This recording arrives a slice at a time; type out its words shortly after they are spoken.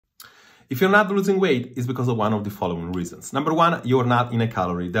If you're not losing weight, it's because of one of the following reasons. Number one, you're not in a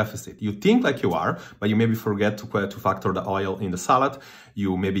calorie deficit. You think like you are, but you maybe forget to factor the oil in the salad.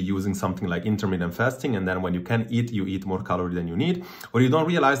 You may be using something like intermittent fasting, and then when you can eat, you eat more calories than you need. Or you don't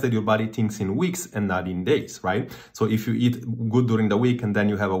realize that your body thinks in weeks and not in days, right? So if you eat good during the week and then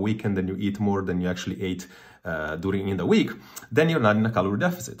you have a weekend and you eat more than you actually ate in the week, then you're not in a calorie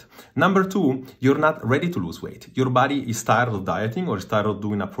deficit. Number two, you're not ready to lose weight. Your body is tired of dieting or is tired of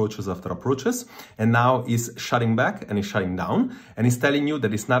doing approaches after approaches, and now is shutting back and is shutting down and is telling you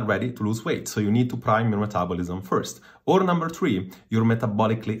that it's not ready to lose weight. So you need to prime your metabolism first. Or number three, you're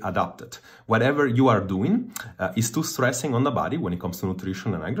metabolically adapted. Whatever you are doing is too stressing on the body when it comes to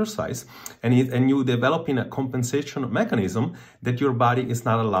nutrition and exercise, and you developing a compensation mechanism that your body is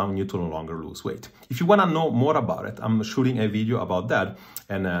not allowing you to no longer lose weight. If you want to know more about it, I'm shooting a video about that,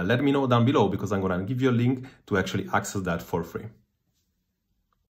 and let me know down below, because I'm going to give you a link to actually access that for free.